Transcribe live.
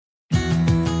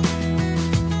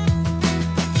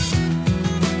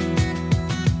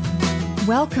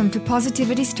Welcome to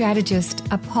Positivity Strategist,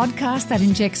 a podcast that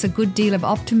injects a good deal of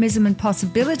optimism and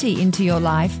possibility into your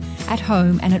life at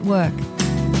home and at work.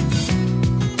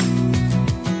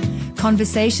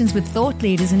 Conversations with thought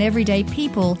leaders and everyday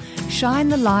people shine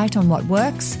the light on what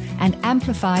works and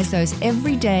amplifies those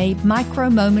everyday micro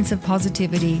moments of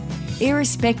positivity,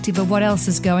 irrespective of what else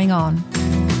is going on.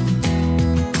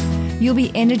 You'll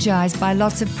be energized by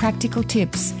lots of practical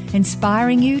tips,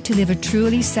 inspiring you to live a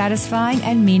truly satisfying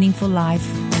and meaningful life.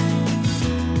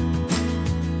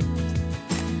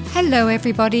 Hello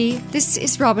everybody, this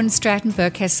is Robin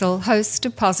Stratton-Burkessel, host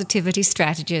of Positivity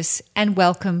Strategist, and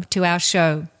welcome to our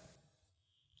show.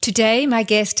 Today my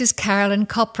guest is Carolyn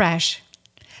Kopprasch.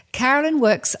 Carolyn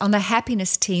works on the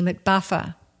happiness team at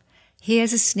Buffer.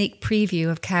 Here's a sneak preview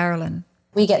of Carolyn.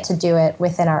 We get to do it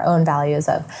within our own values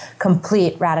of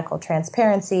complete radical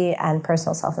transparency and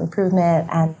personal self-improvement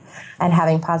and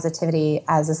having positivity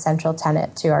as a central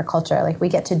tenet to our culture. Like, we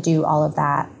get to do all of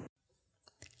that.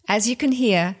 As you can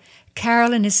hear,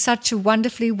 Carolyn is such a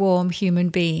wonderfully warm human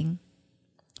being.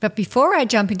 But before I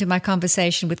jump into my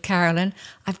conversation with Carolyn,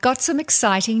 I've got some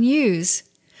exciting news.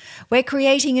 We're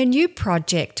creating a new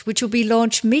project which will be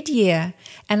launched mid-year,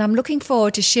 and I'm looking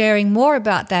forward to sharing more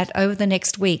about that over the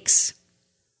next weeks.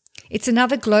 It's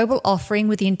another global offering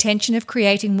with the intention of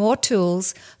creating more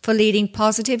tools for leading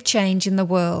positive change in the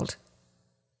world.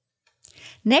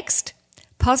 Next,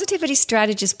 Positivity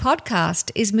Strategist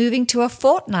podcast is moving to a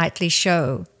fortnightly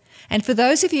show. And for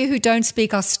those of you who don't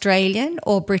speak Australian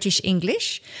or British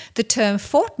English, the term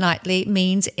fortnightly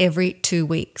means every 2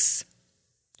 weeks.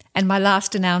 And my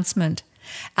last announcement.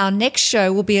 Our next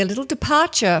show will be a little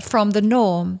departure from the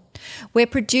norm. We're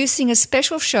producing a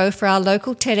special show for our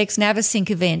local TEDx Navasink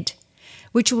event,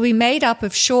 which will be made up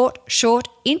of short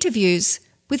interviews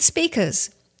with speakers.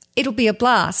 It'll be a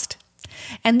blast.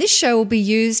 And this show will be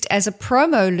used as a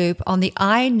promo loop on the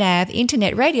iNav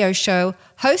internet radio show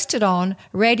hosted on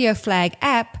Radio Flag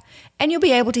app, and you'll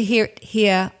be able to hear it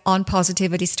here on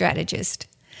Positivity Strategist.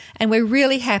 And we're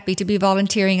really happy to be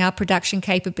volunteering our production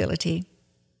capability.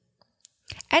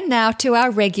 And now to our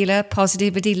regular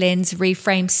Positivity Lens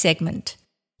Reframe segment.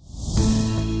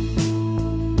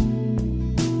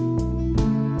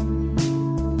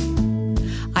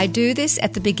 I do this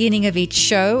at the beginning of each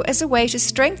show as a way to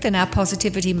strengthen our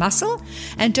positivity muscle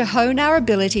and to hone our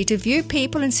ability to view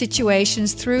people and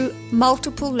situations through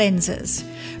multiple lenses.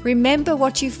 Remember,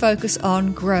 what you focus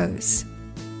on grows.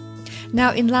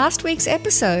 Now, in last week's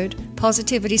episode,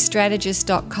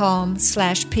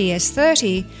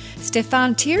 positivitystrategist.com/PS30,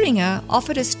 Stefan Thieringer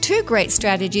offered us 2 great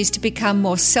strategies to become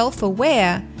more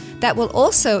self-aware that will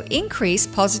also increase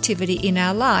positivity in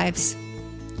our lives.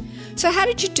 So how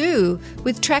did you do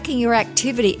with tracking your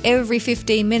activity every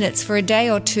 15 minutes for a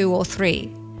day or 2 or 3?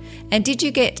 And did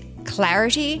you get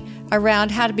clarity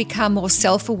around how to become more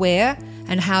self-aware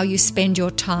and how you spend your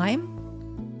time?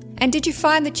 And did you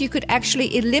find that you could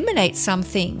actually eliminate some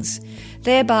things,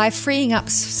 thereby freeing up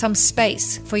some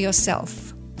space for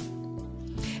yourself?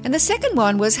 And the second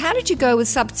one was, how did you go with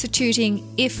substituting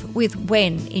if with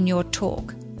when in your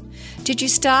talk? Did you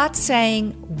start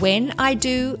saying when I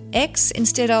do X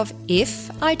instead of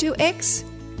if I do X?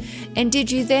 And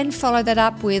did you then follow that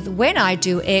up with when I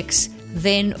do X,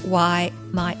 then Y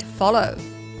might follow?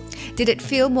 Did it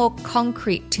feel more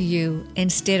concrete to you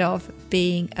instead of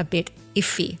being a bit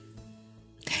iffy?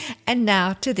 And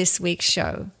now to this week's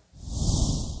show.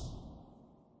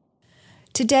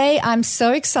 Today, I'm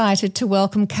so excited to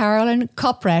welcome Carolyn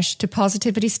Kopprasch to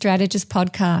Positivity Strategist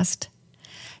podcast.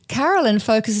 Carolyn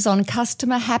focuses on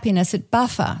customer happiness at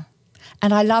Buffer,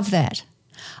 and I love that.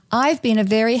 I've been a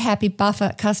very happy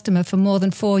Buffer customer for more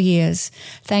than 4 years,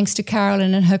 thanks to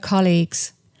Carolyn and her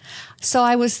colleagues. So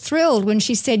I was thrilled when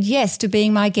she said yes to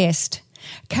being my guest.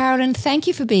 Carolyn, thank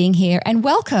you for being here and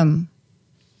welcome.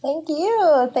 Thank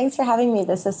you. Thanks for having me.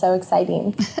 This is so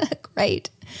exciting. Great.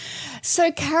 So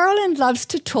Carolyn loves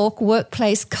to talk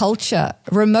workplace culture,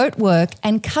 remote work,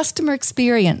 and customer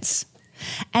experience.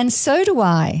 And so do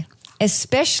I,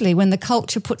 especially when the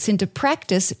culture puts into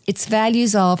practice its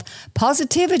values of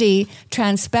positivity,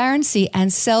 transparency,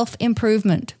 and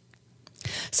self-improvement.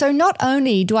 So not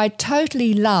only do I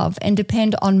totally love and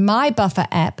depend on my Buffer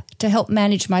app to help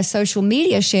manage my social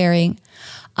media sharing,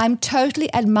 I'm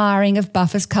totally admiring of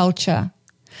Buffer's culture.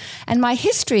 And my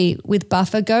history with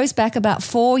Buffer goes back about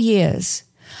 4 years.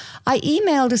 I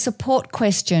emailed a support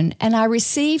question and I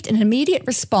received an immediate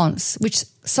response which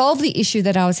solved the issue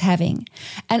that I was having.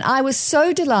 And I was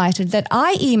so delighted that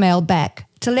I emailed back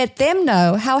to let them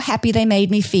know how happy they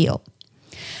made me feel.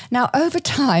 Now, over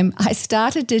time, I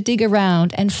started to dig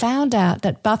around and found out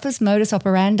that Buffer's modus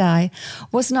operandi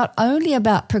was not only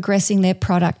about progressing their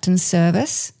product and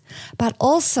service, but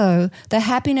also the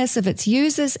happiness of its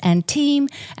users and team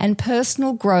and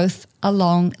personal growth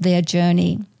along their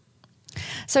journey.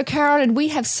 So, Carolyn, we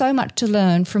have so much to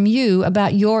learn from you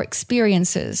about your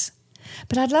experiences.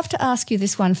 But I'd love to ask you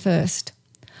this one first.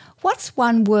 What's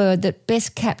one word that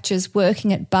best captures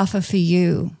working at Buffer for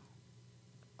you?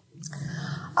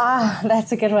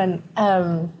 That's a good one.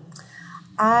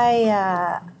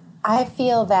 I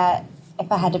feel that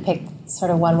if I had to pick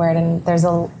sort of one word, and there's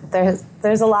a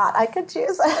lot I could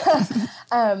choose.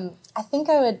 I think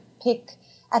I would pick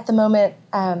at the moment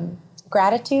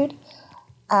gratitude,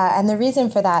 and the reason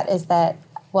for that is that,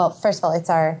 well, first of all, it's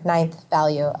our 9th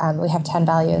value. We have 10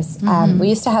 values. We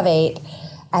used to have 8,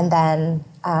 and then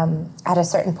at a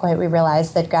certain point, we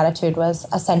realized that gratitude was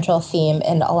a central theme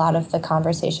in a lot of the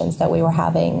conversations that we were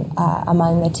having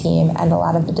among the team and a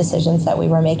lot of the decisions that we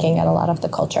were making and a lot of the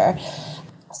culture.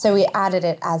 So we added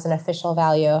it as an official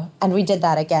value, and we did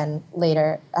that again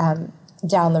later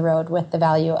down the road with the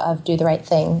value of do the right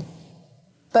thing.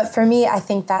 But for me, I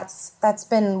think that's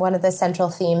been one of the central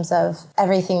themes of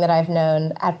everything that I've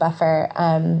known at Buffer,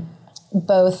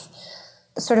 both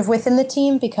sort of within the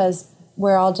team, because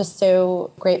we're all just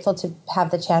so grateful to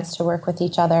have the chance to work with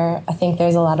each other. I think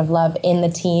there's a lot of love in the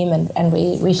team, and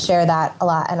we share that a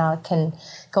lot, and I can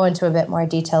go into a bit more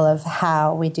detail of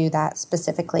how we do that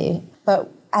specifically. But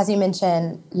as you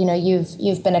mentioned,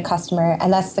 you've been a customer,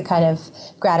 and that's the kind of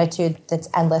gratitude that's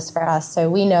endless for us. So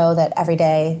we know that every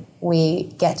day we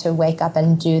get to wake up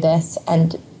and do this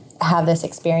and have this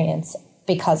experience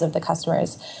because of the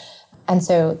customers. And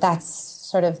so that's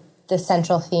sort of the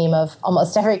central theme of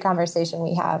almost every conversation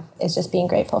we have, is just being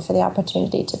grateful for the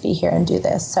opportunity to be here and do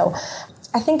this. So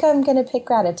I think I'm going to pick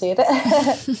gratitude.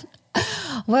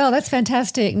 Well, that's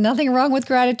fantastic. Nothing wrong with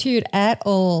gratitude at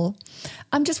all.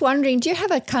 I'm just wondering, do you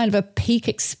have a kind of a peak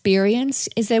experience?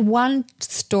 Is there one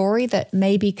story that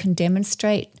maybe can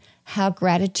demonstrate how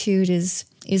gratitude is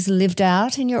lived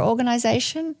out in your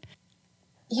organization?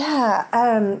 Yeah,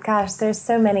 gosh, there's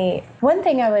so many. One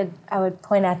thing I would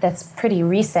point out that's pretty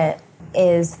recent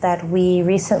is that we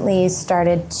recently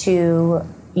started to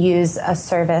use a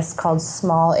service called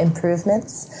Small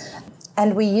Improvements.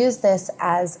 And we use this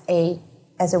as a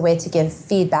way to give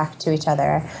feedback to each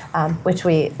other, which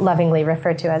we lovingly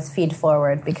refer to as feed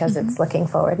forward, because it's looking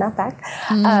forward, not back.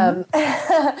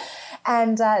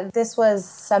 And this was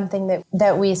something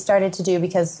that we started to do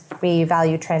because we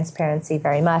value transparency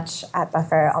very much at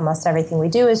Buffer. Almost everything we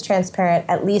do is transparent,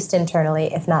 at least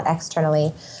internally, if not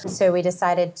externally. So we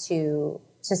decided to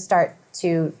start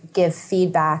to give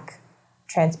feedback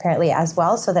transparently as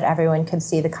well, so that everyone could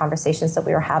see the conversations that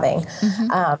we were having.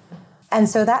 And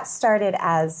so that started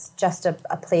as just a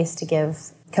place to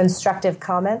give constructive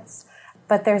comments.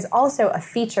 But there's also a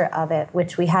feature of it,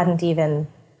 which we hadn't even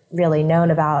really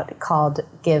known about, called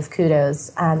give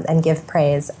kudos and give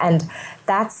praise. And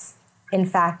that's, in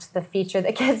fact, the feature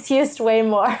that gets used way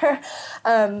more.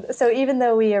 So even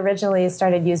though we originally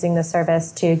started using the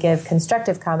service to give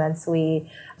constructive comments, we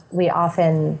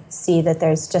often see that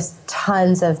there's just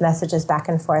tons of messages back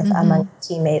and forth among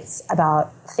teammates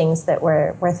about things that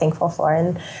we're thankful for.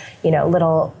 And,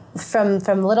 little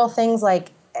things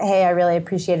like, hey, I really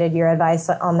appreciated your advice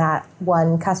on that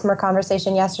one customer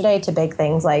conversation yesterday, to big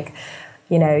things like,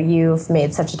 you've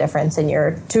made such a difference in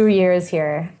your 2 years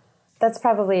here. That's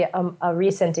probably a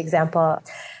recent example.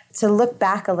 To look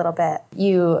back a little bit,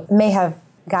 you may have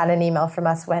gotten an email from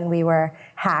us when we were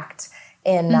hacked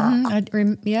in...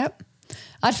 Yep.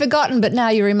 I'd forgotten, but now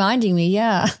you're reminding me,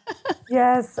 yeah.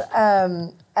 Yes,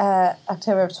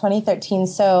 October of 2013.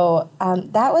 So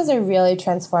that was a really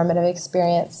transformative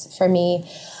experience for me,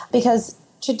 because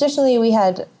traditionally we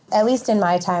had, at least in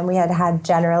my time, we had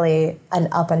generally an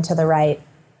up and to the right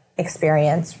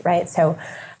experience, right? So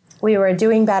we were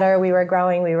doing better, we were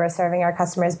growing, we were serving our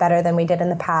customers better than we did in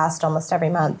the past, almost every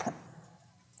month.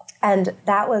 And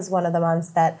that was one of the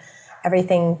months that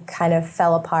everything kind of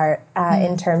fell apart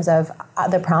in terms of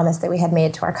the promise that we had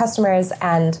made to our customers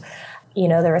and,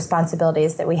 the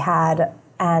responsibilities that we had.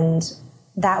 And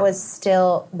that was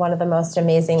still one of the most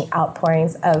amazing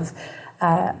outpourings of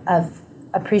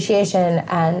appreciation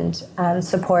and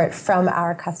support from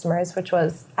our customers, which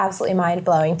was absolutely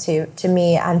mind-blowing to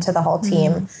me and to the whole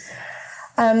team.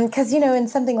 Because, in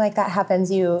something like that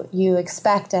happens, you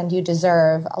expect and you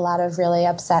deserve a lot of really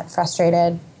upset,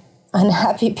 frustrated,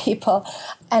 unhappy people.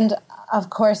 And of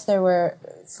course, there were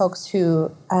folks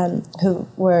who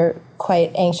were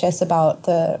quite anxious about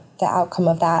the outcome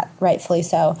of that, rightfully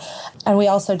so. And we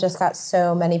also just got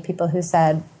so many people who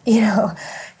said,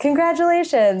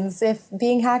 congratulations, if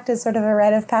being hacked is sort of a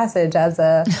rite of passage as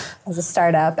a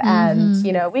startup. And,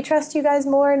 we trust you guys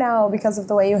more now because of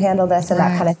the way you handle this and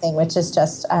that kind of thing, which is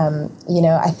just,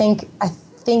 I think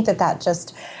that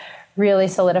just really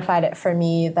solidified it for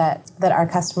me that our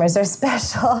customers are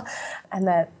special and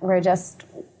that we're just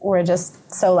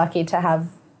so lucky to have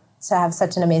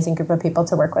such an amazing group of people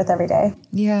to work with every day.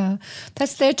 Yeah,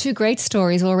 they're two great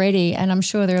stories already, and I'm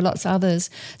sure there are lots of others.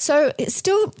 So it's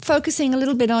still focusing a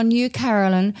little bit on you,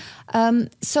 Carolyn.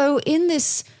 So in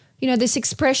this, this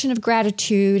expression of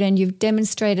gratitude, and you've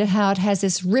demonstrated how it has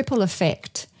this ripple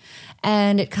effect,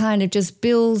 and it kind of just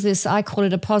builds this, I call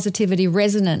it a positivity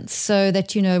resonance, so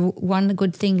that, one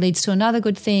good thing leads to another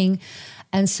good thing.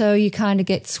 And so you kind of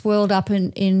get swirled up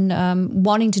in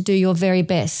wanting to do your very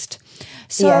best.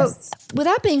 So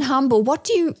without being humble, what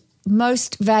do you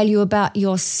most value about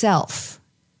yourself?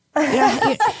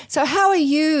 So how are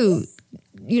you,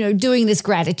 doing this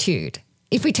gratitude?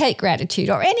 If we take gratitude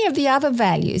or any of the other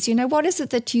values, what is it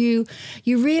that you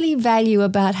really value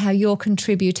about how you're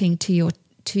contributing to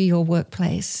your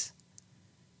workplace?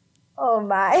 Oh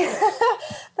my,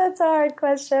 that's a hard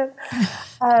question.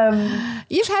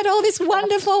 You've had all this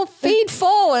wonderful feed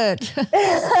forward.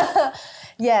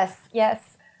 Yes.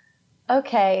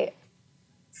 Okay.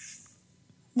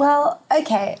 Well,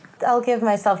 okay, I'll give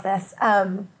myself this.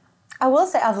 I will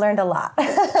say I've learned a lot.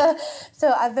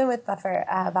 So I've been with Buffer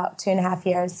about 2.5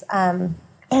 years. And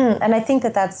I think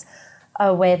that that's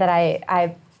a way that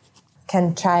I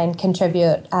can try and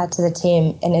contribute to the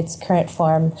team in its current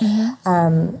form.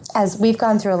 As we've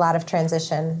gone through a lot of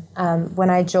transition. When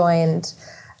I joined,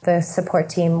 the support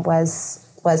team was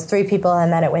 3 people,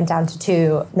 and then it went down to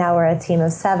 2. Now we're a team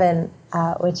of 7,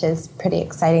 which is pretty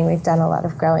exciting. We've done a lot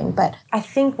of growing. But I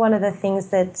think one of the things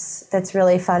that's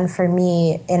really fun for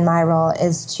me in my role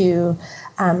is to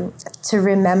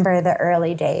remember the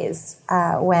early days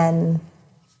when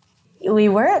we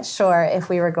weren't sure if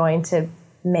we were going to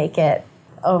make it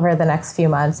over the next few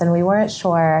months, and we weren't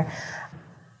sure,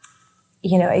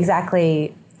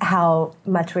 exactly how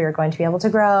much we were going to be able to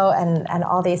grow and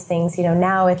all these things.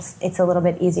 Now it's a little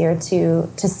bit easier to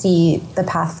see the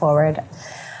path forward.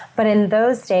 But in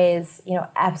those days,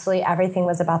 absolutely everything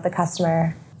was about the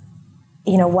customer.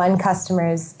 One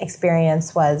customer's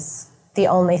experience was the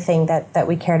only thing that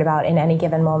we cared about in any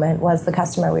given moment was the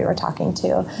customer we were talking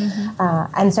to.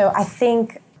 And so I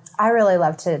think I really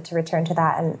love to return to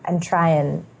that and try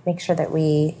and make sure that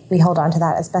we hold on to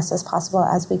that as best as possible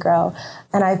as we grow.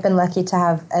 And I've been lucky to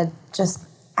have a just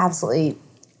absolutely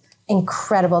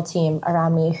incredible team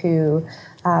around me who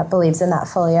believes in that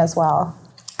fully as well,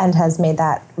 and has made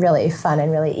that really fun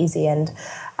and really easy, and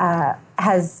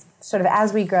has sort of,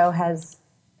 as we grow, has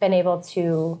been able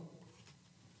to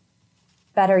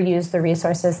better use the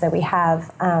resources that we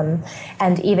have,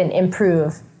 and even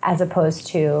improve, as opposed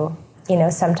to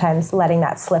sometimes letting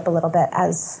that slip a little bit,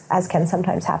 as can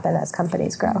sometimes happen as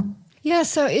companies grow. Yeah,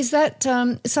 so is that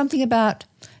something about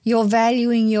your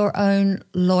valuing your own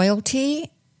loyalty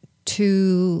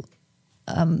to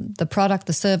the product,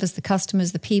 the service, the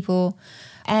customers, the people,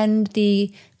 and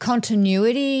the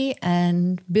continuity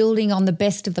and building on the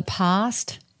best of the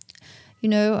past?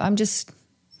 I'm just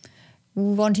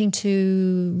wanting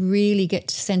to really get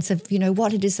a sense of,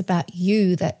 what it is about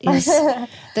you that is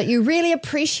that you really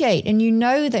appreciate, and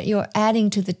that you're adding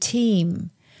to the team.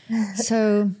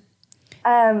 So,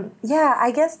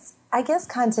 I guess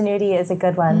continuity is a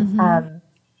good one.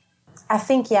 I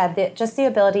think, just the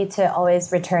ability to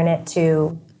always return it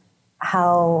to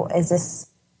how is this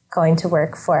going to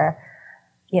work for,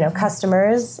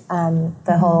 customers,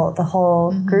 the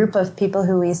whole group of people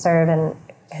who we serve and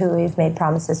who we've made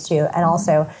promises to, and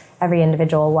also every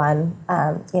individual one,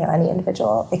 any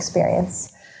individual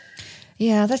experience.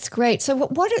 Yeah, that's great. So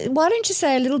why don't you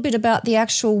say a little bit about the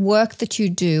actual work that you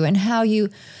do and how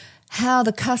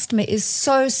the customer is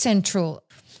so central?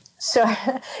 Sure.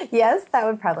 Yes, that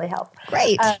would probably help.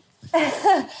 Great.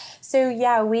 So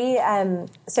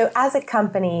as a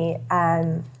company,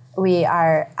 we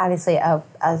are obviously a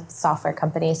software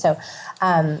company. So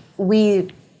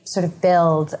we sort of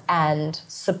build and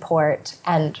support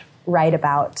and write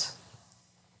about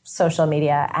social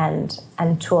media and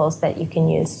tools that you can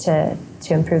use to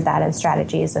improve that, and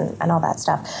strategies and all that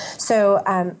stuff. So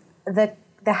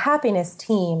the happiness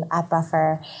team at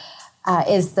Buffer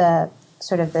is the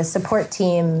sort of the support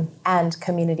team and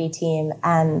community team,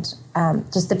 and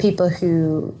just the people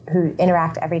who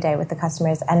interact every day with the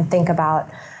customers and think about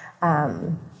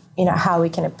how we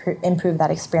can improve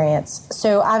that experience.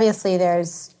 So obviously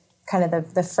there's kind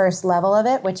of the first level of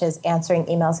it, which is answering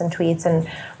emails and tweets and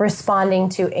responding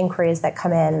to inquiries that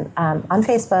come in on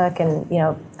Facebook and,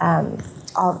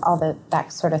 all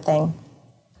that sort of thing.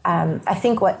 I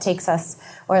think what takes us,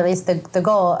 or at least the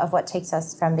goal of what takes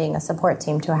us from being a support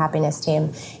team to a happiness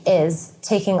team, is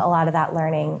taking a lot of that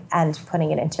learning and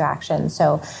putting it into action.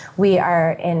 So we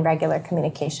are in regular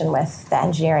communication with the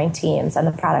engineering teams and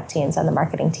the product teams and the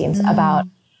marketing teams about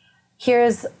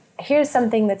here's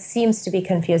something that seems to be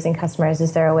confusing customers.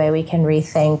 Is there a way we can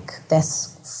rethink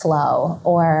this flow?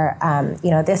 Or,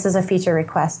 this is a feature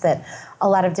request that a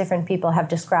lot of different people have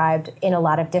described in a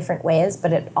lot of different ways,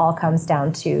 but it all comes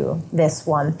down to this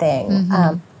one thing.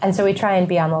 And so we try and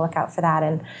be on the lookout for that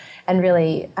and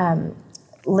really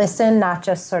listen, not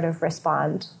just sort of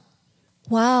respond.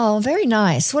 Wow, very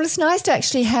nice. Well, it's nice to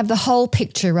actually have the whole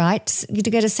picture, right?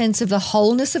 To get a sense of the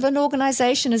wholeness of an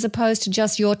organization as opposed to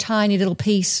just your tiny little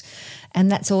piece and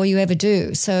that's all you ever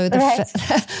do. So the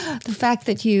fact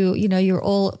that you're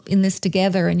all in this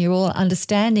together and you're all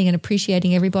understanding and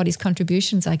appreciating everybody's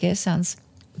contributions, I guess, sounds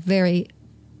very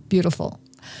beautiful.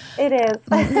 It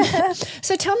is.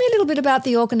 So tell me a little bit about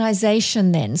the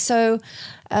organization then. So,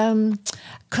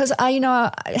 because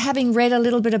having read a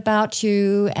little bit about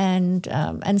you and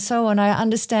so on, I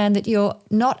understand that you're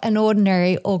not an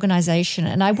ordinary organization,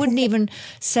 and I wouldn't even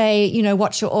say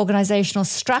what's your organizational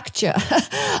structure,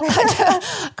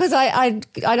 because I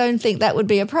don't think that would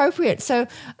be appropriate. So,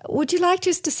 would you like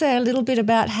just to say a little bit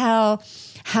about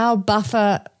how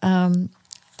Buffer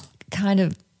kind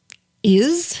of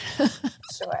is?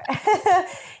 Sure.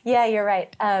 Yeah, you're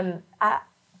right.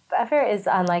 Buffer is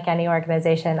unlike any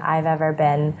organization I've ever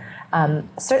been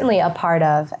certainly a part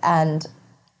of, and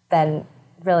then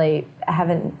really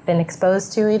haven't been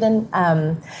exposed to even.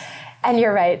 And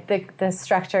you're right, the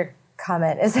structure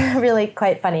comment is really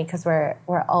quite funny because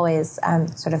we're always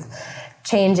sort of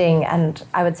changing, and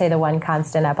I would say the one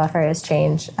constant at Buffer is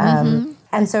change.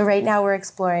 And so right now we're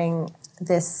exploring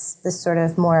this sort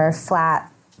of more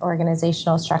flat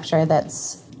organizational structure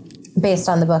that's based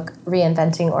on the book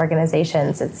Reinventing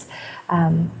Organizations. It's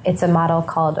a model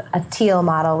called a teal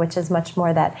model, which is much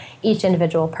more that each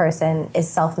individual person is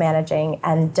self-managing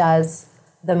and does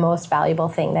the most valuable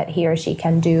thing that he or she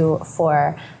can do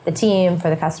for the team,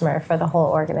 for the customer, for the whole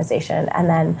organization. And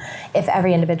then if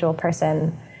every individual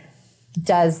person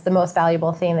does the most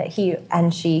valuable thing that he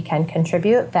and she can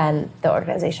contribute, then the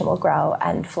organization will grow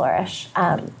and flourish.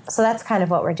 So that's kind of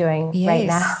what we're doing right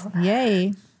now.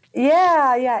 Yay.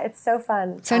 Yeah, it's so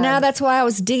fun. So now that's why I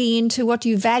was digging into what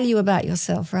you value about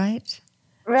yourself, right?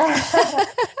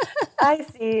 I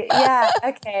see. Yeah.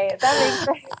 Okay. That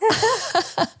makes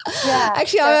sense. Yeah.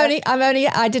 Actually,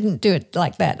 I didn't do it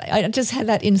like that. I just had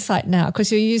that insight now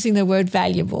because you're using the word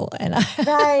valuable.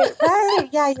 Right.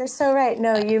 Yeah, you're so right.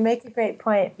 No, you make a great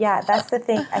point. Yeah, that's the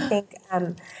thing. I think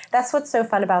that's what's so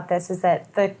fun about this is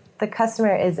that the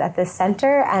customer is at the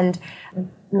center and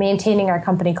maintaining our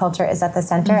company culture is at the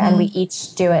center, and we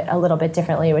each do it a little bit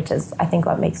differently, which is, I think,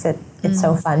 what makes it's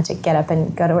so fun to get up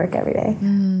and go to work every day.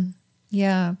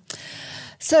 Yeah.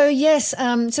 So, yes,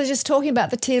 so just talking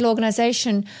about the Teal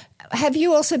organization, have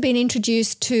you also been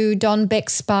introduced to Don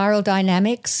Beck's Spiral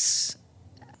Dynamics?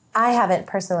 I haven't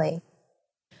personally.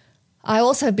 I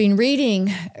also have been reading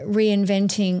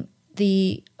Reinventing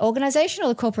the Organization or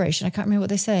the Corporation. I can't remember what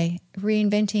they say.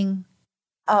 Reinventing...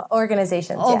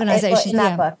 Organizations. In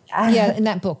that book. Yeah, in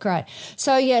that book, right.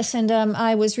 So, yes, and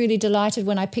I was really delighted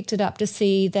when I picked it up to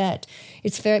see that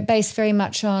it's based very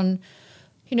much on,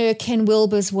 Ken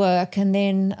Wilber's work, and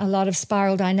then a lot of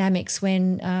spiral dynamics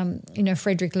when,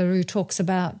 Frederick LaRue talks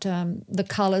about the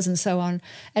colours and so on.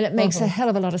 And it makes a hell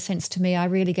of a lot of sense to me. I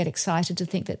really get excited to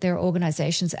think that there are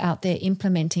organisations out there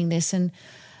implementing this and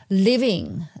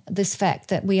living this fact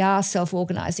that we are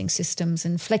self-organising systems,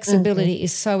 and flexibility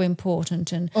is so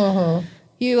important, and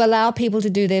you allow people to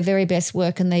do their very best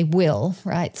work and they will,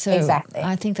 right? So exactly.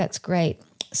 I think that's great.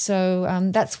 So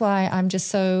that's why I'm just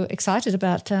so excited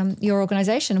about your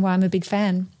organisation, why I'm a big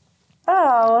fan.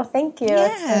 Oh, well, thank you.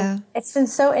 Yeah. It's been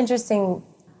so interesting,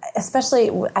 especially,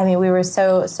 we were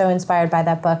so inspired by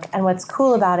that book. And what's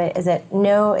cool about it is that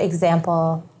no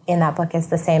example in that book is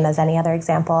the same as any other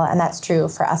example, and that's true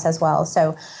for us as well.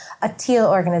 So a teal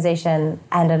organization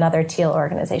and another teal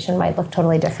organization might look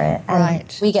totally different,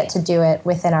 and we get to do it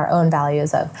within our own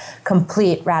values of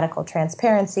complete radical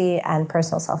transparency and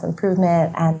personal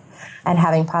self-improvement and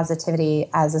having positivity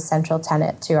as a central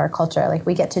tenet to our culture. Like,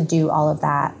 we get to do all of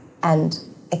that and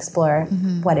explore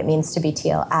what it means to be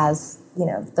teal as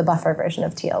the buffer version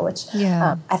of teal, which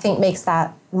I think makes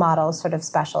that model sort of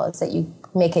special, is that you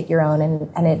make it your own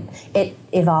and it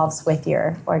evolves with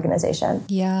your organization.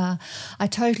 Yeah, I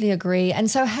totally agree.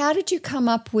 And so how did you come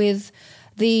up with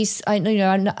these?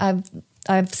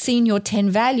 I've seen your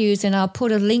 10 values, and I'll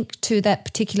put a link to that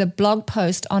particular blog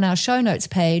post on our show notes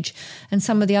page and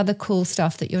some of the other cool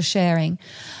stuff that you're sharing.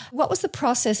 What was the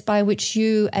process by which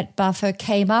you at Buffer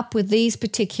came up with these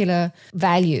particular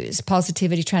values,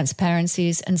 positivity,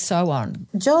 transparencies, and so on?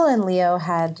 Joel and Leo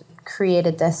had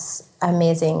created this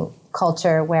amazing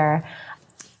culture where,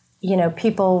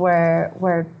 people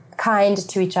were kind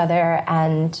to each other,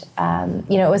 and,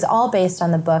 it was all based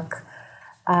on the book,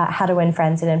 How to Win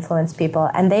Friends and Influence People.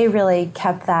 And they really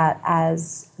kept that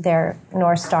as their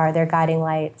North Star, their guiding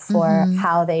light for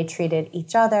how they treated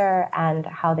each other and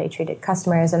how they treated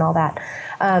customers and all that.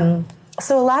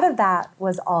 So a lot of that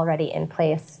was already in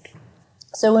place.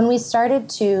 So when we started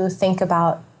to think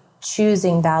about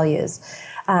choosing values,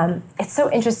 it's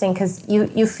so interesting because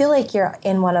you feel like you're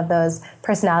in one of those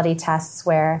personality tests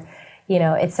where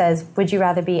it says, would you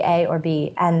rather be A or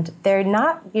B? And they're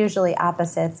not usually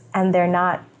opposites, and there's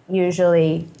not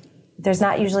usually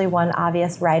one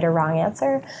obvious right or wrong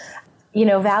answer.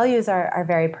 Values are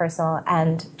very personal,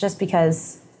 and just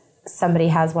because somebody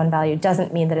has one value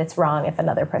doesn't mean that it's wrong if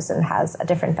another person has a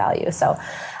different value. So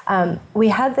we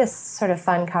had this sort of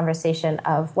fun conversation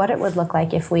of what it would look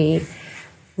like if we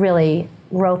really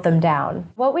wrote them down.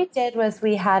 What we did was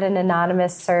we had an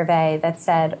anonymous survey that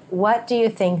said, what do you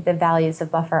think the values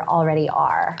of Buffer already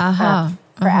are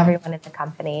for everyone in the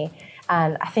company?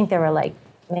 And I think there were like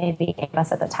maybe 8 of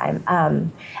us at the time.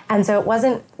 And so it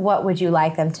wasn't what would you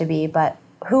like them to be, but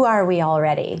who are we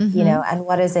already, and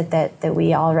what is it that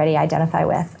we already identify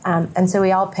with? And so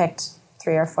we all picked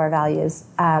 3 or 4 values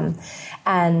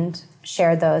and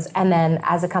shared those. And then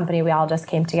as a company, we all just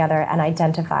came together and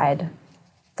identified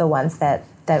the ones that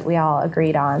we all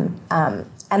agreed on.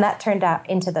 And that turned out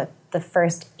into the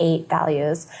first 8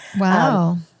 values.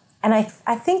 Wow. And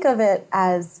I think of it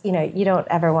as, you don't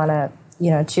ever want to,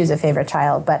 choose a favorite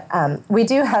child, but we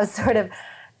do have sort of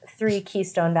 3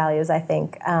 keystone values, I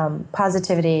think.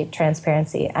 Positivity,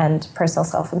 transparency, and personal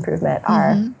self-improvement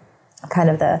are kind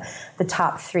of the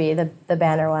top 3, the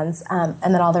banner ones. And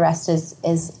then all the rest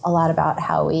is a lot about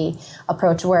how we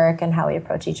approach work and how we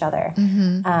approach each other.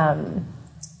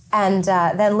 And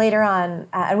then later on,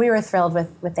 and we were thrilled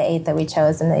with the 8 that we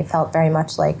chose, and they felt very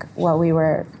much like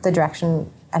the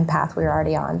direction and path we were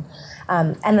already on.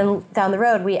 And then down the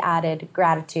road, we added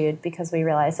gratitude because we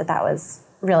realized that was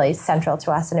really central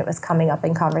to us, and it was coming up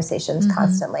in conversations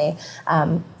constantly.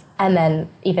 And then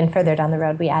even further down the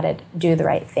road, we added do the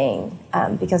right thing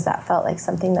because that felt like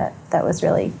something that was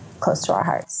really close to our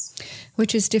hearts.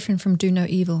 Which is different from do no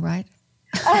evil, right?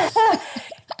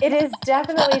 It is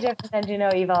definitely different than do no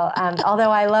evil,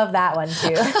 although I love that one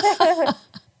too.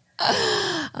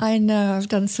 I know. I've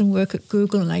done some work at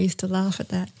Google and I used to laugh at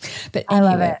that. But anyway.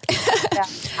 I love it. Yeah.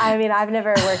 I mean, I've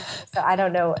never worked, so I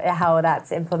don't know how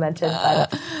that's implemented,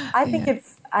 but I think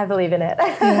I believe in it.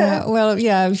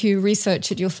 If you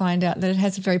research it, you'll find out that it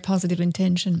has a very positive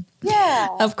intention. Yeah.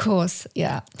 Of course,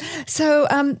 yeah. So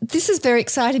this is very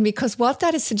exciting because what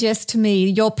that suggests to me,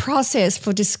 your process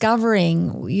for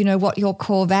discovering, what your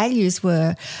core values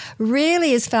were,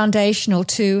 really is foundational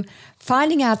to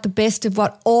finding out the best of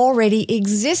what already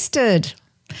existed.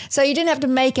 So you didn't have to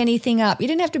make anything up. You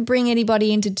didn't have to bring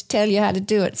anybody in to tell you how to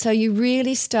do it. So you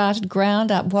really started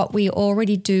ground up what we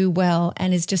already do well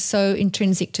and is just so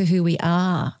intrinsic to who we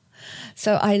are.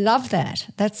 So I love that.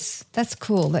 That's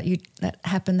cool that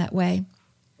happened that way.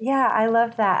 Yeah, I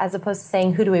love that as opposed to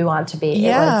saying who do we want to be.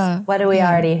 Yeah. It was what do we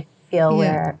already feel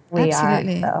where we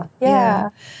absolutely. are. So, yeah.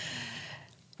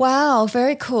 Wow,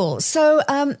 very cool. So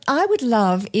I would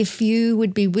love if you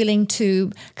would be willing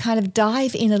to kind of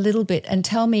dive in a little bit and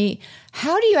tell me,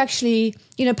 how do you actually,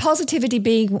 positivity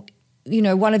being,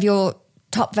 one of your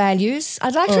top values.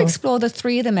 I'd like to explore the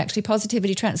 3 of them, actually,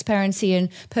 positivity, transparency, and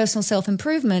personal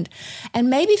self-improvement. And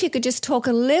maybe if you could just talk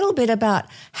a little bit about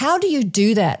how do you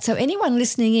do that? So anyone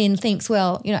listening in thinks,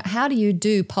 well, how do you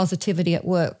do positivity at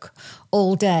work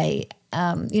all day?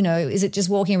 Is it just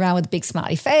walking around with a big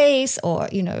smiley face or,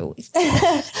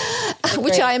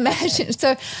 which I imagine.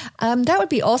 So that would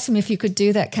be awesome if you could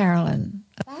do that, Carolyn.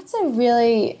 That's a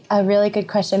really good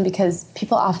question because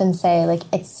people often say like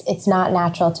it's not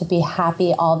natural to be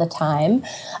happy all the time.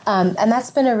 And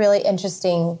that's been a really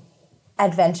interesting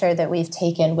adventure that we've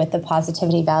taken with the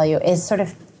positivity value is sort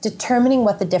of determining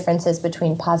what the difference is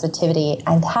between positivity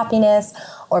and happiness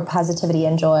or positivity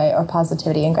and joy or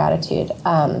positivity and gratitude.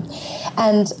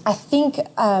 And I think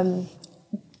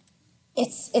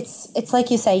It's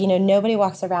like you say, you know, nobody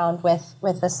walks around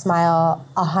with a smile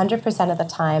 100% of the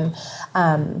time.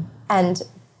 And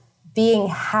being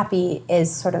happy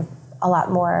is sort of a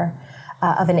lot more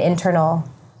of an internal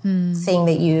thing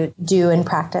that you do and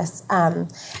practice.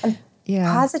 And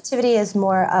positivity is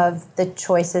more of the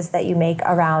choices that you make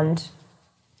around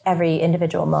every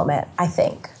individual moment, I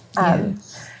think.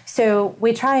 So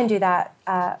we try and do that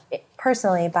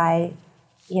personally by,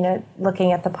 you know,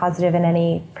 looking at the positive in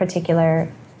any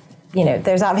particular, you know,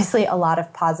 there's obviously a lot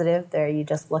of positive there. You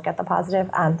just look at the positive.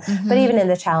 But even in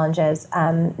the challenges,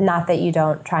 not that you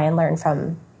don't try and learn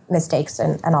from mistakes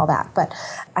and all that. But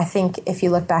I think if you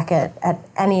look back at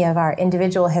any of our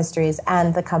individual histories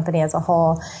and the company as a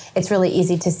whole, it's really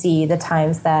easy to see the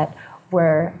times that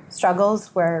were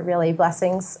struggles were really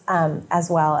blessings as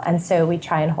well. And so we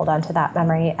try and hold on to that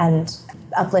memory and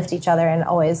uplift each other and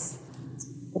always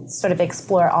sort of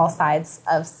explore all sides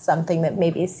of something that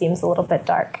maybe seems a little bit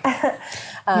dark.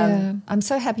 I'm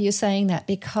so happy you're saying that,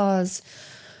 because,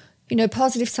 you know,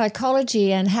 positive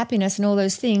psychology and happiness and all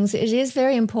those things, it is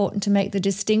very important to make the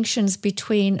distinctions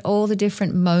between all the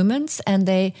different moments, and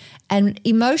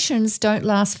emotions don't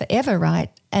last forever, right?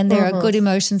 And there are good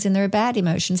emotions and there are bad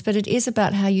emotions, but it is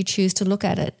about how you choose to look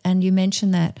at it. And you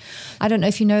mentioned that. I don't know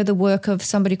if you know the work of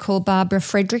somebody called Barbara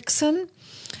Fredrickson.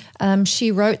 She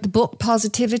wrote the book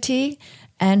Positivity,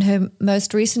 and her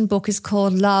most recent book is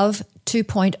called Love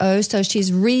 2.0. So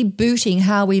she's rebooting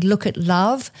how we look at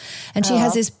love. And she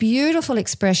has this beautiful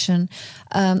expression,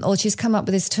 or she's come up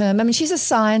with this term. I mean, she's a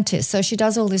scientist, so she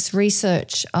does all this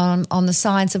research on the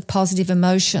science of positive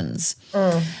emotions.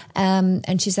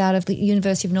 And she's out of the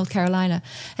University of North Carolina.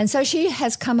 And so she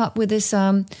has come up with this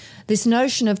this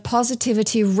notion of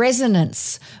positivity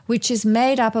resonance, which is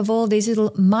made up of all these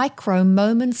little micro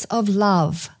moments of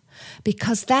love,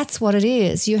 because that's what it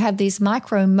is. You have these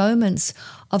micro moments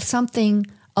of something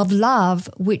of love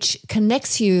which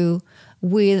connects you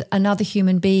with another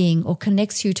human being or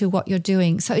connects you to what you're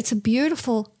doing. So it's a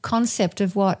beautiful concept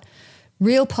of what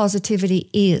real positivity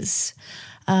is.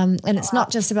 And it's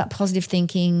not just about positive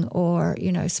thinking or,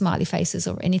 you know, smiley faces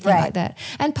or anything like that.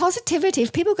 And positivity,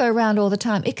 if people go around all the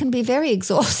time, it can be very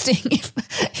exhausting. If,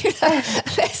 you know,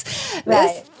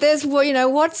 there's, you know,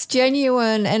 what's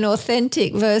genuine and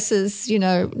authentic versus, you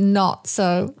know, not.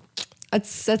 So that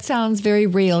sounds very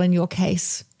real in your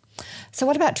case. So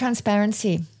what about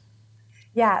transparency?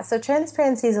 Yeah, so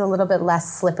transparency is a little bit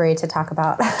less slippery to talk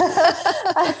about.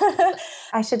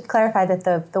 I should clarify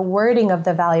that the wording of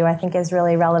the value, I think, is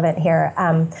really relevant here.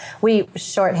 We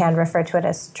shorthand refer to it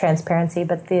as transparency,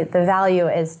 but the value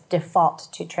is default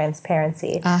to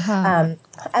transparency. And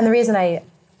the reason I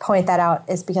point that out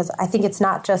is because I think it's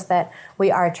not just that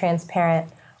we are transparent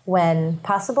when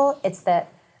possible, it's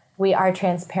that we are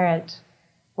transparent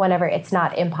whenever it's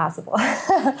not impossible.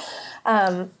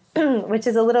 Which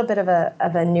is a little bit of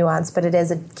a nuance, but it is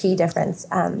a key difference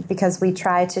because we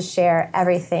try to share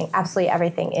everything, absolutely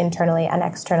everything, internally and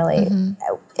externally,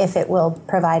 if it will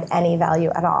provide any value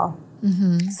at all.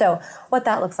 So what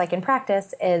that looks like in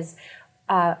practice is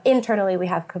internally we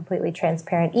have completely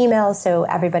transparent emails, so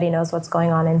everybody knows what's going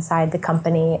on inside the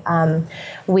company.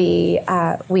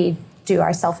 We do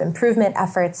our self-improvement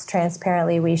efforts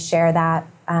transparently. We share that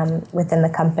within the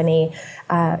company.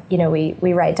 You know,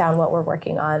 we write down what we're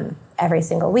working on every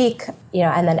single week, you know,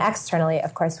 and then externally,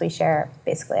 of course, we share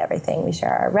basically everything. We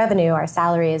share our revenue, our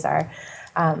salaries, our,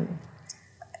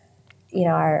 you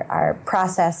know, our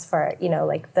process for, you know,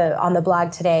 like on the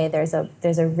blog today, there's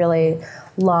a really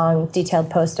long detailed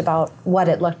post about what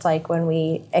it looked like when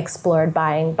we explored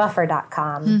buying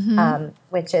buffer.com,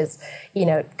 which is, you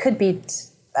know, could be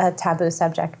a taboo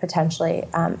subject potentially.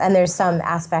 And there's some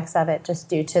aspects of it just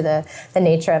due to the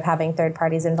nature of having third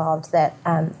parties involved that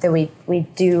we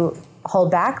do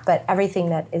hold back, but everything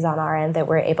that is on our end that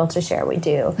we're able to share, we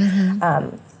do.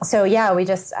 So yeah,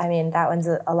 that one's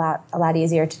a lot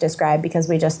easier to describe because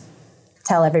we just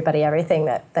tell everybody everything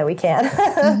that we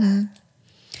can.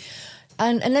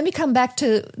 And let me come back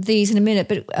to these in a minute,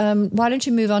 but why don't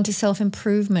you move on to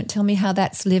self-improvement? Tell me how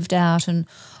that's lived out and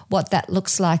what that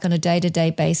looks like on a day-to-day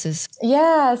basis.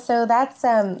 Yeah, so that's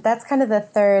kind of the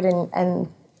third and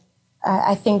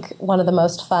I think one of the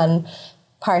most fun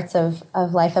parts of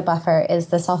life at Buffer is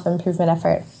the self-improvement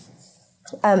effort.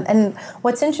 And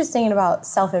what's interesting about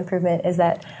self-improvement is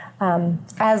that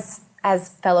as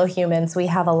fellow humans, we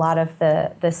have a lot of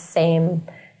the same,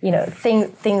 you know,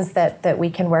 things that we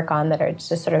can work on that are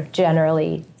just sort of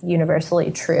generally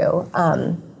universally true.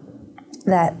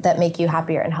 that make you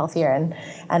happier and healthier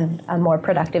and a more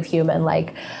productive human,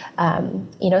 like,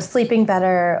 sleeping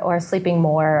better or sleeping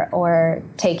more or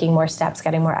taking more steps,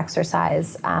 getting more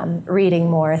exercise, reading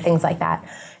more, things like that.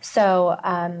 So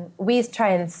we try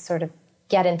and sort of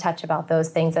get in touch about those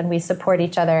things, and we support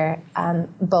each other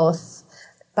both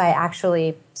by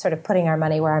actually sort of putting our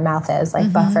money where our mouth is.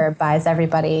 Like Buffer buys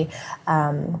everybody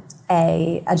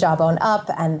a Jawbone Up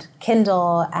and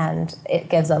Kindle, and it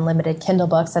gives unlimited Kindle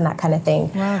books and that kind of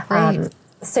thing. Wow, great.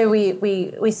 So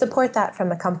we support that from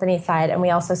the company side, and we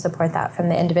also support that from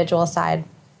the individual side.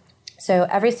 So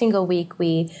every single week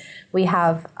we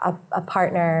have a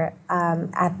partner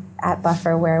at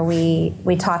Buffer where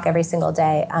we talk every single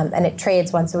day, and it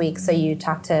trades once a week. So you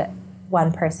talk to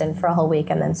one person for a whole week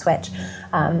and then switch,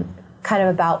 kind of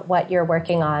about what you're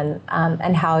working on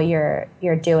and how you're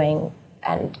doing,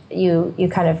 and you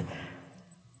kind of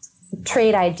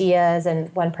trade ideas.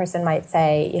 And one person might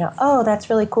say, oh, that's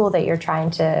really cool that you're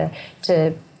trying to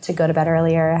go to bed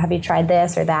earlier. Have you tried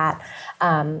this or that?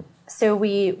 So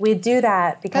we do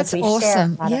that because that's we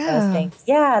awesome. share a lot of those things.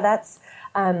 Yeah, that's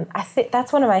I think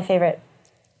that's one of my favorite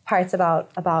parts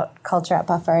about culture at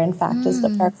Buffer, in fact, is the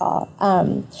prayer call.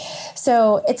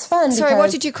 So it's fun. Sorry,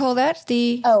 what did you call that?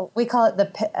 We call it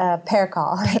the pear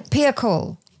call. Peer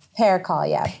call. Pear call,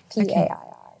 yeah. P-A-I-R.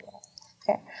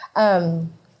 Yeah. Pear.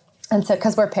 And so,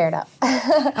 because we're paired up.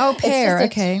 Oh, pair,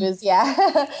 okay. Yeah.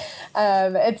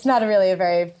 It's not really a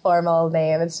very formal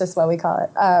name. It's just what we call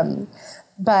it.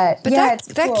 But yeah,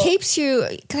 that cool.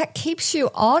 keeps you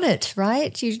on it,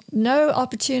 right? No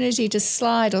opportunity to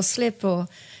slide or slip or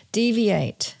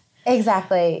deviate.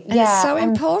 Exactly. And it's so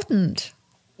important.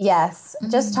 Yes.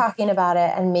 Just talking about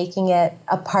it and making it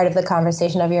a part of the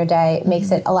conversation of your day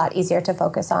makes it a lot easier to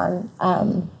focus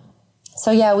on. So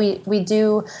yeah, we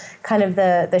do kind of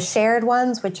the shared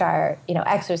ones, which are,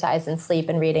 exercise and sleep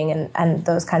and reading and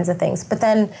those kinds of things. But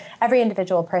then every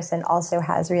individual person also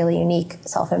has really unique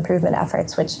self-improvement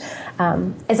efforts, which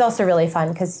is also really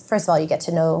fun because, first of all, you get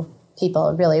to know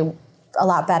people really a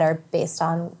lot better based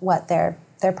on what their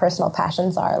personal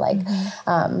passions are, like,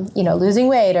 losing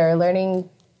weight or learning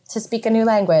to speak a new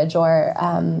language or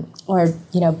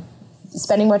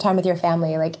spending more time with your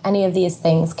family. Like, any of these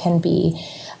things can be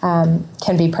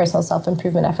personal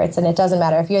self-improvement efforts. And it doesn't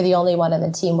matter if you're the only one in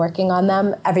the team working on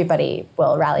them, everybody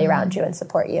will rally around you and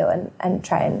support you and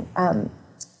try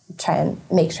and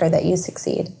make sure that you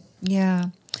succeed. Yeah.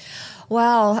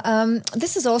 Wow.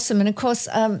 This is awesome. And of course,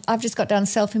 I've just got down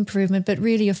self-improvement, but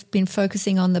really I've been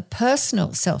focusing on the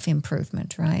personal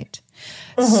self-improvement, right?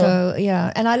 So,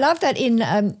 yeah. And I love that in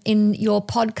your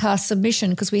podcast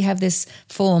submission, because we have this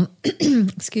form,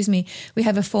 excuse me, we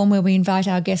have a form where we invite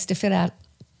our guests to fill out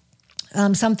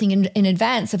something in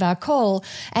advance of our call,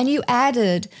 and you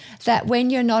added that when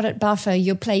you're not at Buffer,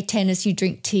 you play tennis, you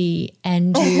drink tea,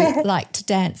 and you like to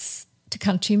dance to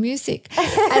country music.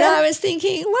 And I was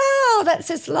thinking, wow, that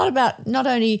says a lot about not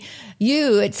only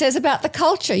you, it says about the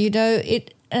culture,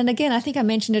 and again, I think I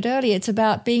mentioned it earlier, it's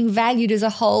about being valued as a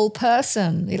whole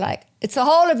person. It's the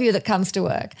whole of you that comes to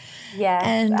work. Yes,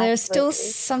 and there's absolutely.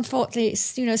 still, unfortunately,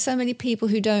 so many people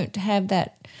who don't have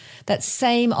that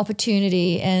same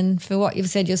opportunity. And for what you've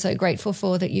said, you're so grateful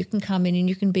for, that you can come in and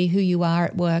you can be who you are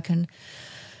at work,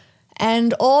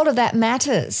 and all of that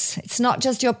matters. It's not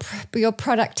just your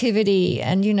productivity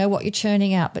and what you're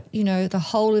churning out, but the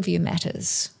whole of you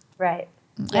matters. Right.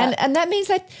 Yeah. And that means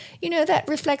that that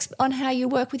reflects on how you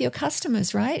work with your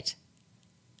customers, right?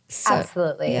 So,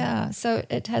 absolutely. Yeah. So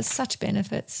it has such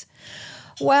benefits.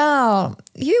 Wow,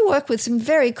 you work with some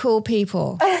very cool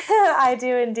people. I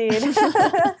do indeed.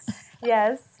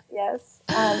 Yes.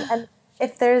 And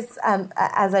if there's,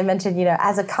 as I mentioned,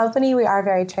 as a company, we are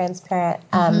very transparent,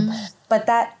 but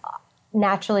that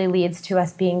naturally leads to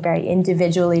us being very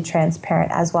individually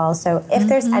transparent as well. So if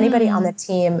there's anybody on the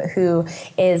team who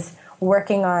is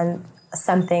working on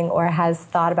something or has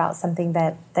thought about something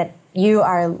that you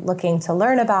are looking to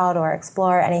learn about or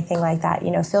explore, anything like that,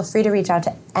 feel free to reach out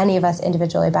to any of us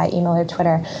individually by email or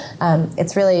Twitter.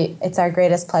 It's our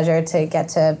greatest pleasure to get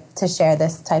to share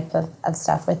this type of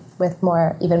stuff with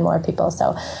even more people.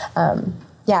 So,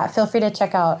 feel free to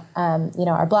check out,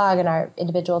 our blog and our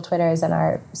individual Twitters and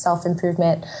our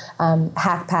self-improvement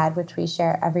hack pad, which we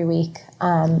share every week.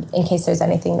 In case there's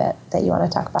anything that you want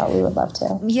to talk about, we would love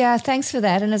to. Yeah, thanks for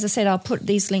that. And as I said, I'll put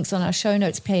these links on our show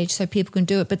notes page so people can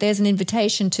do it. But there's an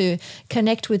invitation to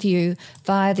connect with you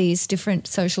via these different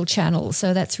social channels.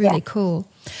 So that's really cool.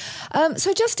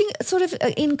 So just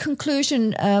in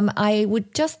conclusion, I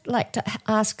would just like to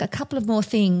ask a couple of more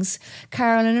things,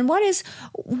 Carolyn, and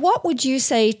what would you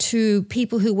say to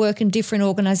people who work in different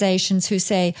organizations who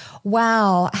say,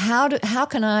 wow, how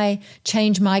can I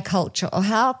change my culture, or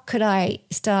how could I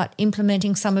start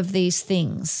implementing some of these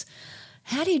things?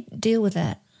 How do you deal with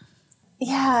that?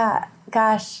 Yeah,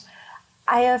 gosh,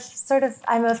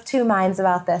 I'm of two minds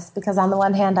about this, because on the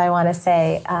one hand, I want to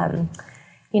say,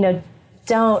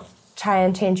 don't try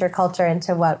and change your culture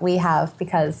into what we have,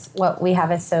 because what we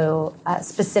have is so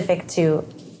specific to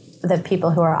the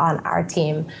people who are on our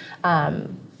team.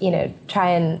 Try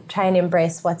and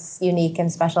embrace what's unique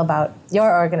and special about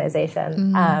your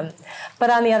organization. But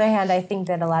on the other hand, I think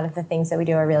that a lot of the things that we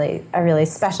do are really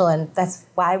special, and that's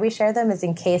why we share them, is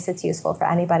in case it's useful for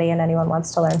anybody and anyone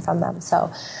wants to learn from them.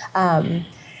 So, so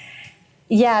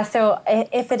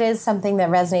if it is something that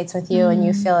resonates with you and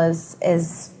you feel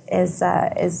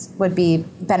would be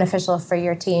beneficial for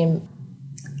your team,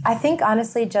 I think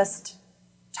honestly just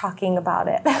talking about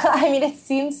it. I mean, it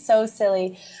seems so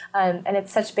silly, and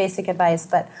it's such basic advice,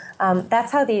 but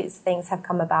that's how these things have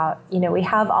come about. We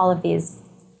have all of these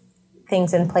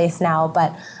things in place now,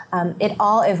 but it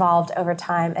all evolved over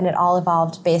time, and it all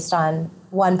evolved based on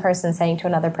one person saying to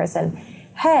another person,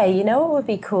 hey, you know what would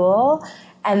be cool?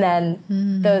 And then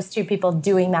those two people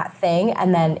doing that thing,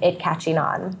 and then it catching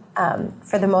on.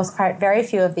 For the most part, very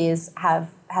few of these have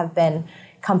been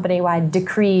company-wide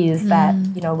decrees that,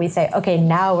 we say, okay,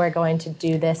 now we're going to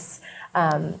do this.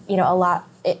 A lot,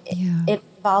 it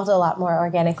evolved a lot more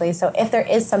organically. So if there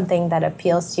is something that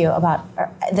appeals to you about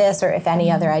this, or if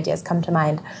any other ideas come to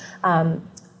mind,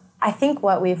 I think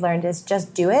what we've learned is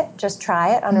just do it, just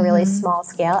try it on a really small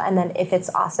scale. And then if it's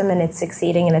awesome and it's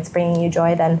succeeding and it's bringing you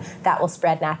joy, then that will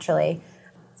spread naturally,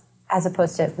 as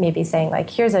opposed to maybe saying, like,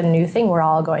 here's a new thing we're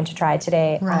all going to try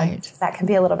today. Right. That can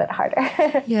be a little bit harder.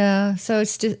 Yeah. So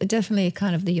it's definitely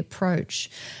kind of the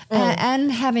approach,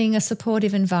 and having a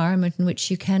supportive environment in which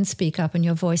you can speak up and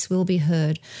your voice will be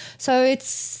heard. So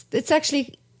it's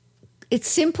actually, it's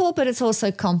simple, but it's also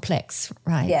complex,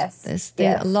 right? Yes.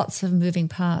 There are lots of moving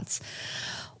parts.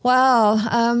 Wow.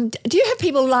 Do you have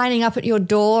people lining up at your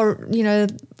door,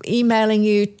 emailing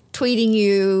you, tweeting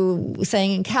you,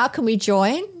 saying, how can we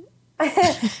join?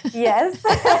 Yes.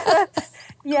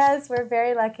 Yes, we're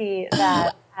very lucky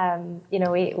that,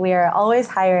 we are always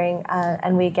hiring,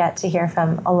 and we get to hear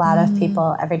from a lot of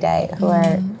people every day who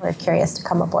are curious to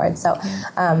come aboard. So,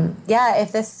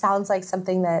 if this sounds like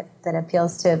something that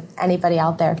appeals to anybody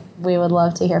out there, we would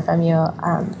love to hear from you.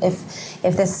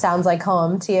 If this sounds like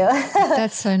home to you.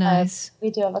 That's so nice.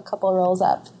 We do have a couple roles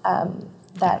up,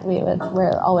 that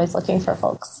we're always looking for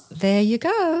folks. There you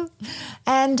go.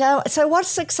 And so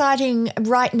what's exciting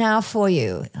right now for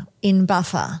you in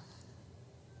Buffer?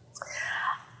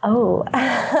 Oh,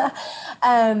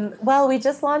 well, we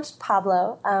just launched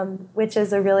Pablo, which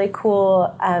is a really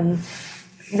cool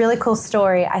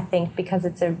story, I think, because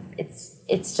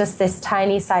it's just this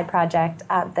tiny side project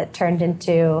that turned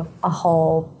into a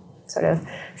whole sort of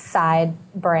side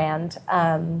brand,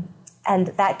 and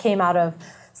that came out of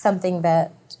something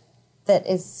that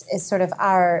is sort of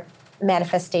our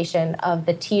manifestation of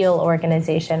the TEAL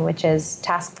organization, which is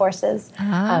task forces.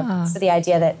 So the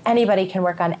idea that anybody can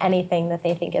work on anything that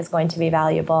they think is going to be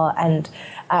valuable. And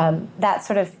that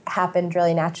sort of happened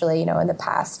really naturally. In the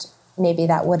past, maybe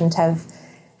that wouldn't have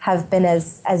been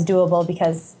as doable,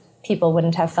 because people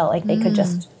wouldn't have felt like they could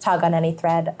just tug on any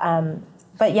thread.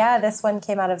 But this one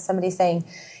came out of somebody saying,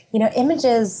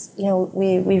 images,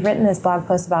 we've written this blog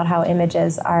post about how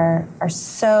images are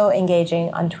so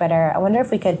engaging on Twitter. I wonder if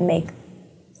we could make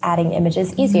adding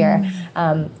images easier.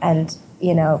 Then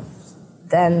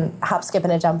hop, skip,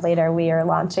 and a jump later, we are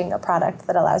launching a product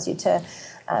that allows you to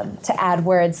add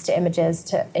words to images,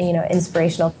 to,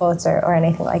 inspirational quotes or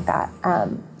anything like that.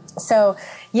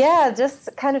 Just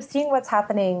kind of seeing what's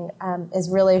happening is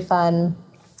really fun.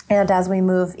 And as we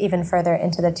move even further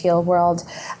into the teal world,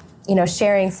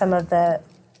 sharing some of the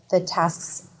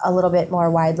tasks a little bit more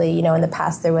widely. In the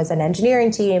past, there was an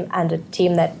engineering team and a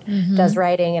team that does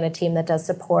writing, and a team that does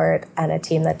support, and a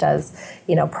team that does,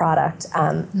 product.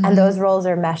 And those roles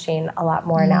are meshing a lot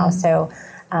more now. So,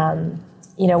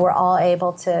 we're all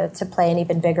able to play an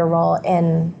even bigger role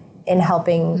in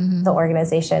helping the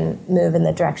organization move in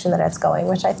the direction that it's going,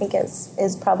 which I think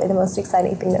is probably the most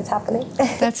exciting thing that's happening.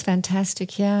 That's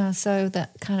fantastic. Yeah. So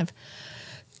that kind of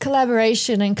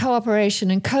collaboration and cooperation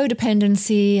and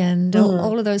codependency and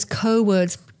all of those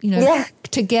co-words,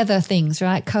 together things,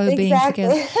 right? Being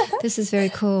together. This is very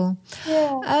cool.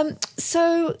 Yeah.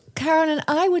 So, Carolyn,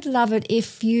 I would love it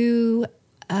if you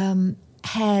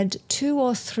had 2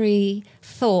 or 3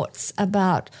 thoughts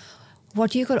about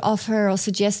what you could offer or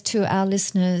suggest to our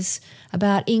listeners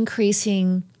about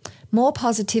increasing more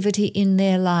positivity in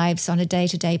their lives on a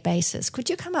day-to-day basis. Could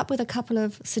you come up with a couple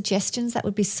of suggestions? That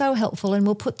would be so helpful, and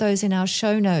we'll put those in our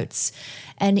show notes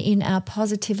and in our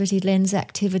Positivity Lens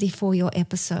activity for your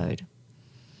episode.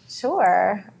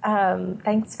 Sure.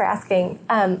 Thanks for asking.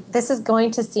 This is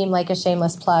going to seem like a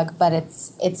shameless plug, but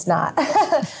it's not. Go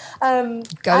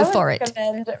for it.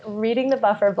 I would recommend reading the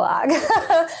Buffer blog,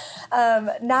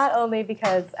 not only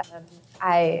because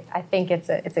I think it's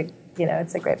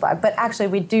a great blog, but actually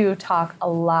we do talk a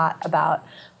lot about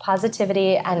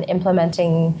positivity and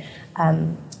implementing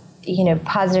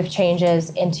positive changes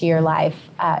into your life.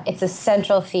 It's a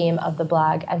central theme of the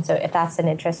blog, and so if that's an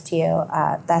interest to you,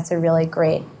 that's a really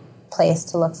great place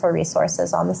to look for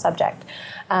resources on the subject.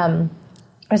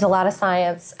 There's a lot of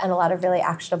science and a lot of really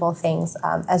actionable things,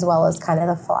 as well as kind of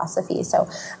the philosophy. So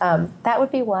that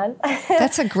would be one.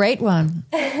 That's a great one.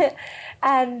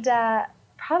 And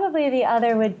probably the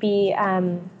other would be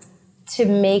to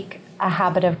make a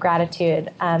habit of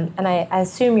gratitude. And I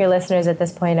assume your listeners at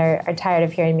this point are tired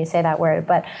of hearing me say that word,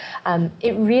 but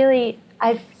it really,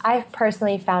 I've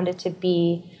personally found it to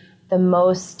be the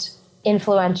most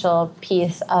influential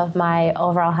piece of my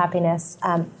overall happiness,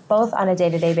 both on a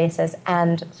day-to-day basis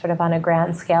and sort of on a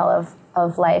grand scale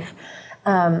of life.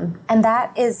 And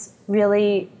that is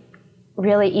really,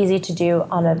 really easy to do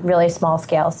on a really small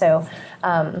scale. So,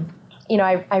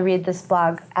 I read this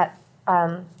blog at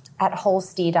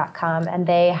wholesty.com, and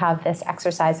they have this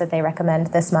exercise that they recommend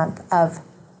this month of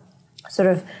sort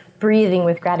of breathing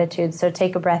with gratitude. So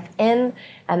take a breath in,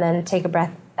 and then take a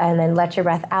breath, and then let your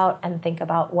breath out and think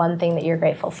about one thing that you're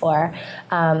grateful for.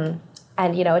 And,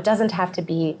 it doesn't have to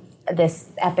be this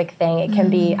epic thing. It can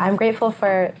be, I'm grateful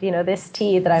for, this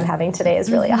tea that I'm having today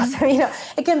is really awesome.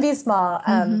 It can be small.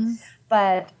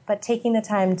 But taking the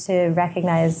time to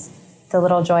recognize the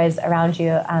little joys around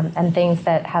you, and things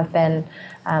that have been,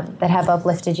 that have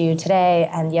uplifted you today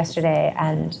and yesterday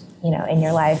and, in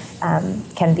your life,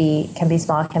 can be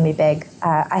small, can be big.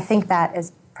 I think that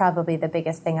is probably the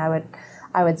biggest thing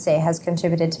I would say has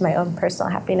contributed to my own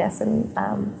personal happiness, and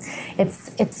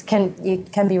it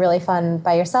can be really fun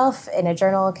by yourself in a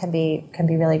journal. It can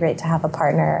be really great to have a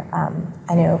partner.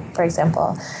 I know, for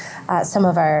example, some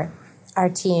of our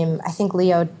team, I think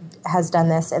Leo has done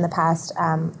this in the past,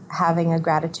 having a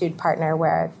gratitude partner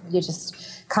where you just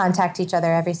contact each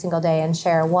other every single day and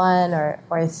share 1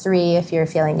 or 3 if you're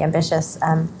feeling ambitious,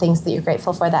 things that you're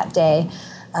grateful for that day,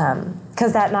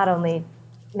 because that not only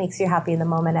makes you happy in the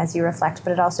moment as you reflect,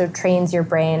 but it also trains your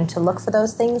brain to look for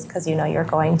those things because you're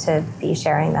going to be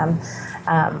sharing them.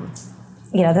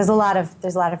 There's a lot of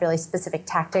really specific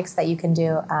tactics that you can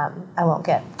do. I won't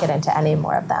get into any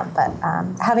more of them, but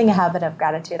having a habit of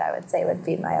gratitude, I would say, would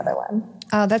be my other one.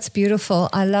 Oh, that's beautiful.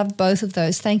 I love both of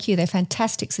those. Thank you. They're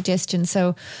fantastic suggestions.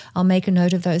 So I'll make a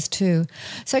note of those too.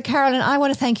 So Carolyn, I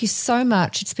want to thank you so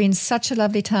much. It's been such a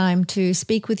lovely time to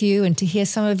speak with you and to hear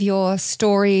some of your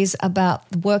stories about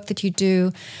the work that you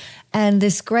do and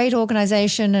this great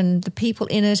organization and the people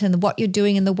in it and what you're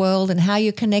doing in the world and how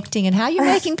you're connecting and how you're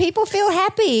making people feel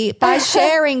happy by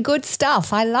sharing good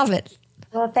stuff. I love it.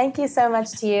 Well, thank you so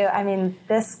much to you. I mean,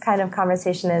 this kind of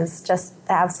conversation is just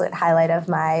the absolute highlight of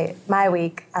my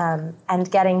week, and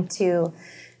getting to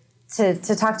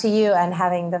talk to you and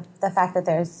having the fact that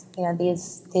there's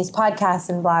these podcasts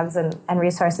and blogs and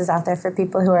resources out there for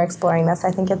people who are exploring this.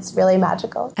 I think it's really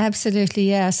magical. Absolutely,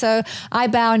 yeah. So I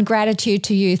bow in gratitude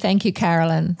to you. Thank you,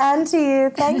 Carolyn. And to you.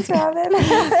 Thanks, Robin.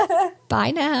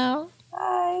 Bye now.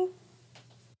 Bye.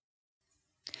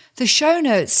 The show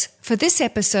notes for this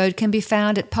episode can be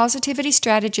found at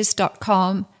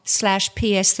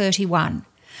positivitystrategist.com/PS031.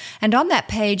 And on that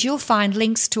page, you'll find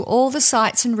links to all the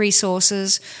sites and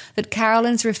resources that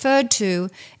Carolyn's referred to,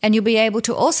 and you'll be able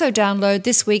to also download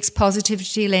this week's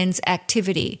Positivity Lens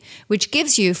activity, which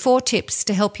gives you 4 tips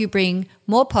to help you bring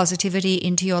more positivity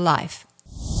into your life.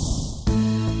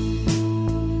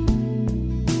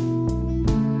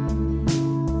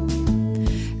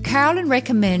 Carolyn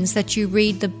recommends that you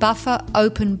read the Buffer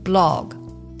Open blog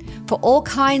for all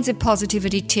kinds of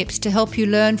positivity tips to help you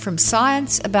learn from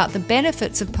science about the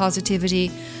benefits of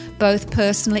positivity, both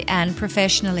personally and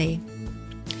professionally.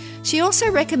 She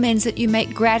also recommends that you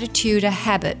make gratitude a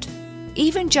habit,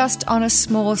 even just on a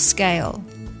small scale.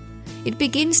 It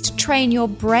begins to train your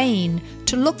brain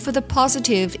to look for the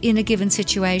positive in a given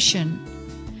situation.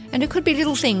 And it could be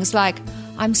little things like,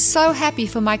 I'm so happy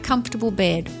for my comfortable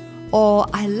bed, or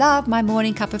I love my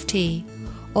morning cup of tea,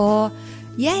 or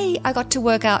yay, I got to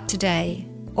work out today,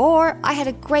 or I had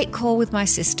a great call with my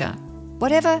sister.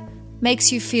 Whatever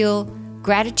makes you feel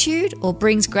gratitude or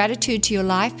brings gratitude to your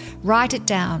life, write it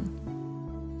down.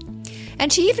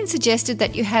 And she even suggested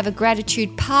that you have a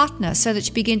gratitude partner so that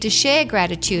you begin to share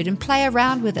gratitude and play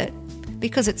around with it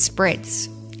because it spreads.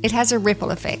 It has a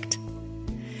ripple effect.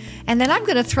 And then I'm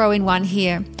going to throw in one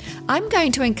here. I'm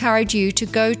going to encourage you to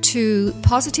go to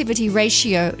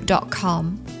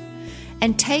positivityratio.com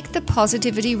and take the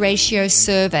Positivity Ratio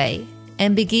survey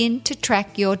and begin to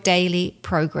track your daily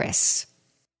progress.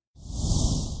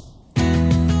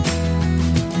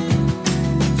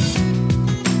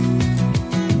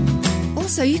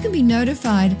 Also, you can be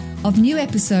notified of new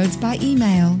episodes by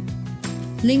email.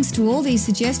 Links to all these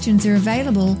suggestions are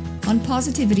available on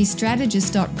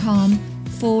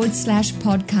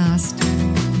positivitystrategist.com/podcast.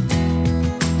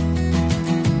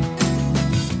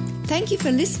 Thank you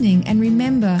for listening, and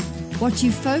remember, what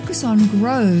you focus on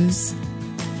grows.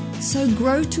 So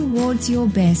grow towards your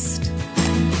best.